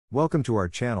Welcome to our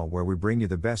channel where we bring you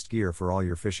the best gear for all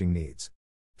your fishing needs.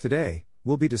 Today,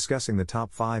 we'll be discussing the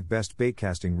top 5 best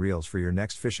baitcasting reels for your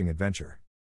next fishing adventure.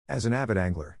 As an avid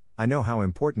angler, I know how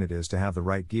important it is to have the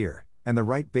right gear, and the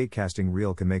right baitcasting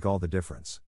reel can make all the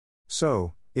difference.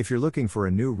 So, if you're looking for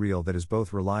a new reel that is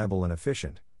both reliable and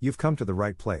efficient, you've come to the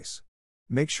right place.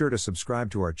 Make sure to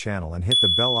subscribe to our channel and hit the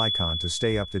bell icon to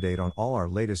stay up to date on all our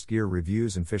latest gear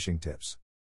reviews and fishing tips.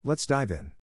 Let's dive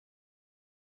in.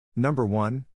 Number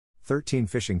 1. 13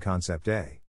 Fishing Concept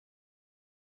A.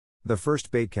 The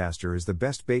first baitcaster is the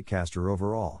best baitcaster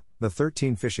overall, the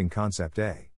 13 Fishing Concept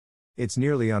A. It's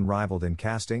nearly unrivaled in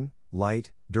casting,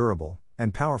 light, durable,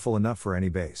 and powerful enough for any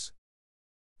base.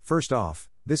 First off,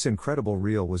 this incredible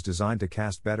reel was designed to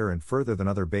cast better and further than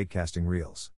other baitcasting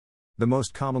reels. The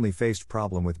most commonly faced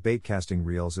problem with baitcasting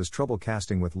reels is trouble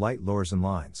casting with light lures and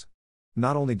lines.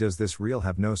 Not only does this reel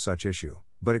have no such issue,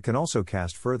 but it can also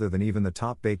cast further than even the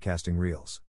top baitcasting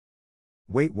reels.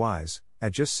 Weight-wise,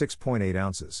 at just 6.8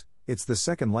 ounces, it's the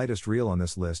second lightest reel on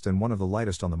this list and one of the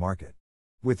lightest on the market.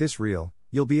 With this reel,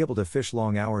 you'll be able to fish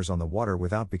long hours on the water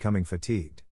without becoming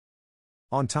fatigued.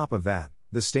 On top of that,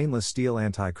 the stainless steel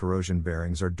anti-corrosion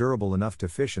bearings are durable enough to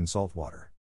fish in salt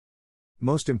water.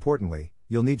 Most importantly,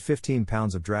 you'll need 15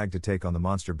 pounds of drag to take on the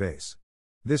monster base.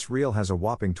 This reel has a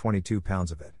whopping 22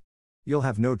 pounds of it. You'll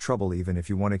have no trouble even if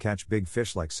you want to catch big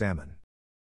fish like salmon.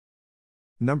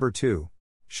 Number 2.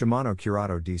 Shimano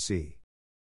Curado DC.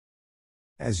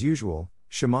 As usual,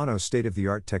 Shimano's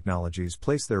state-of-the-art technologies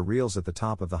place their reels at the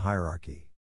top of the hierarchy.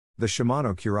 The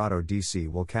Shimano Curado DC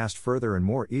will cast further and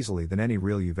more easily than any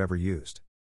reel you've ever used.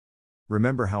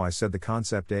 Remember how I said the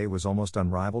Concept A was almost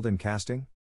unrivaled in casting?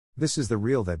 This is the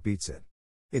reel that beats it.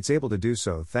 It's able to do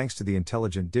so thanks to the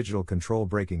Intelligent Digital Control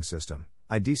Braking System,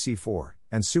 IDC4,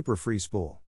 and Super Free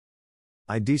Spool.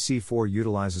 IDC4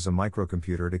 utilizes a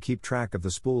microcomputer to keep track of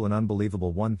the spool an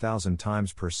unbelievable 1,000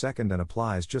 times per second and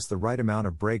applies just the right amount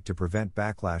of brake to prevent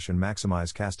backlash and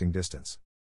maximize casting distance.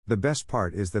 The best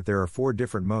part is that there are 4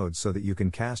 different modes so that you can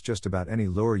cast just about any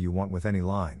lure you want with any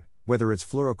line, whether it's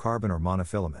fluorocarbon or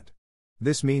monofilament.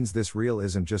 This means this reel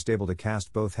isn't just able to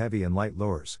cast both heavy and light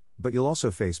lures, but you'll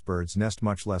also face bird's nest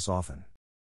much less often.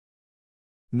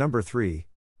 Number 3.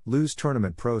 Lew's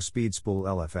Tournament Pro Speed Spool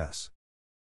LFS.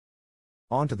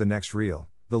 On to the next reel.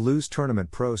 The Lew's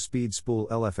Tournament Pro Speed Spool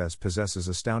LFS possesses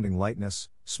astounding lightness,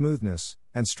 smoothness,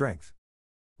 and strength.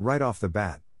 Right off the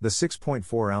bat, the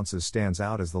 6.4 ounces stands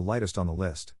out as the lightest on the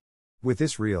list. With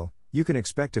this reel, you can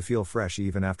expect to feel fresh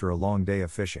even after a long day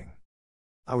of fishing.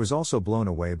 I was also blown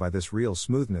away by this reel's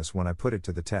smoothness when I put it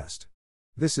to the test.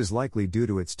 This is likely due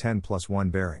to its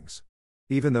 10+1 bearings.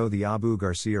 Even though the Abu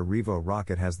Garcia Revo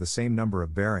rocket has the same number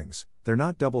of bearings, they're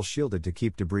not double shielded to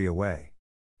keep debris away.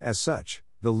 As such,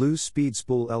 the Lew's Speed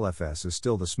Spool LFS is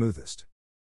still the smoothest.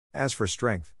 As for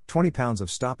strength, 20 pounds of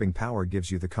stopping power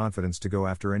gives you the confidence to go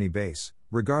after any base,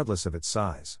 regardless of its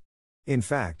size. In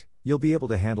fact, you'll be able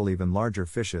to handle even larger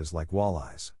fishes like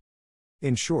walleyes.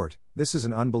 In short, this is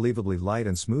an unbelievably light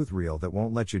and smooth reel that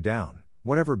won't let you down,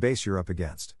 whatever base you're up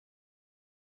against.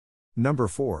 Number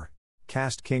 4.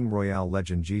 Cast King Royale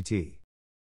Legend GT.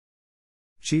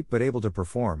 Cheap but able to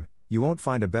perform, you won't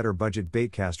find a better budget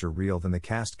baitcaster reel than the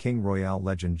Cast King Royale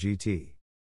Legend GT.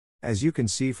 As you can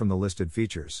see from the listed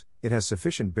features, it has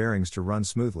sufficient bearings to run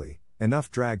smoothly, enough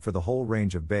drag for the whole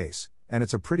range of base, and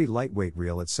it's a pretty lightweight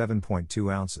reel at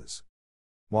 7.2 ounces.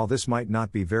 While this might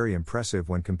not be very impressive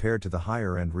when compared to the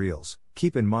higher-end reels,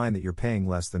 keep in mind that you're paying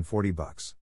less than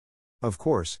 $40. Of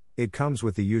course, it comes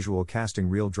with the usual casting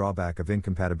reel drawback of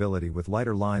incompatibility with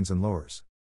lighter lines and lures.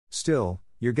 Still,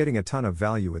 you're getting a ton of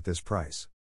value at this price.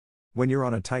 When you're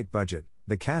on a tight budget,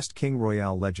 the Cast King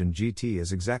Royale Legend GT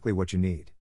is exactly what you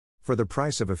need. For the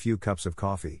price of a few cups of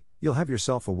coffee, you'll have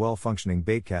yourself a well-functioning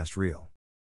baitcast reel.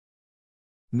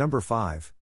 Number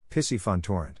 5. Piscifun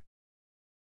Torrent.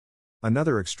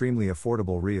 Another extremely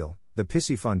affordable reel, the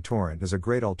Piscifun Torrent is a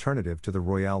great alternative to the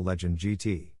Royale Legend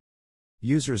GT.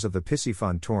 Users of the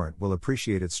Piscifun Torrent will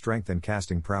appreciate its strength and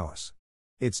casting prowess.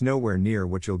 It's nowhere near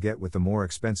what you'll get with the more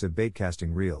expensive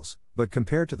baitcasting reels, but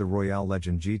compared to the Royale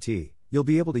Legend GT, you'll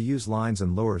be able to use lines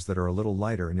and lures that are a little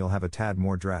lighter and you'll have a tad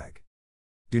more drag.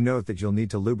 Do note that you'll need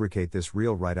to lubricate this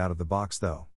reel right out of the box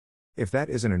though. If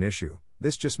that isn't an issue,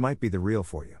 this just might be the reel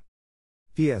for you.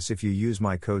 P.S. If you use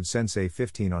my code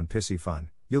SENSEI15 on Piscifun,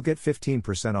 you'll get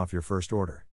 15% off your first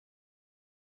order.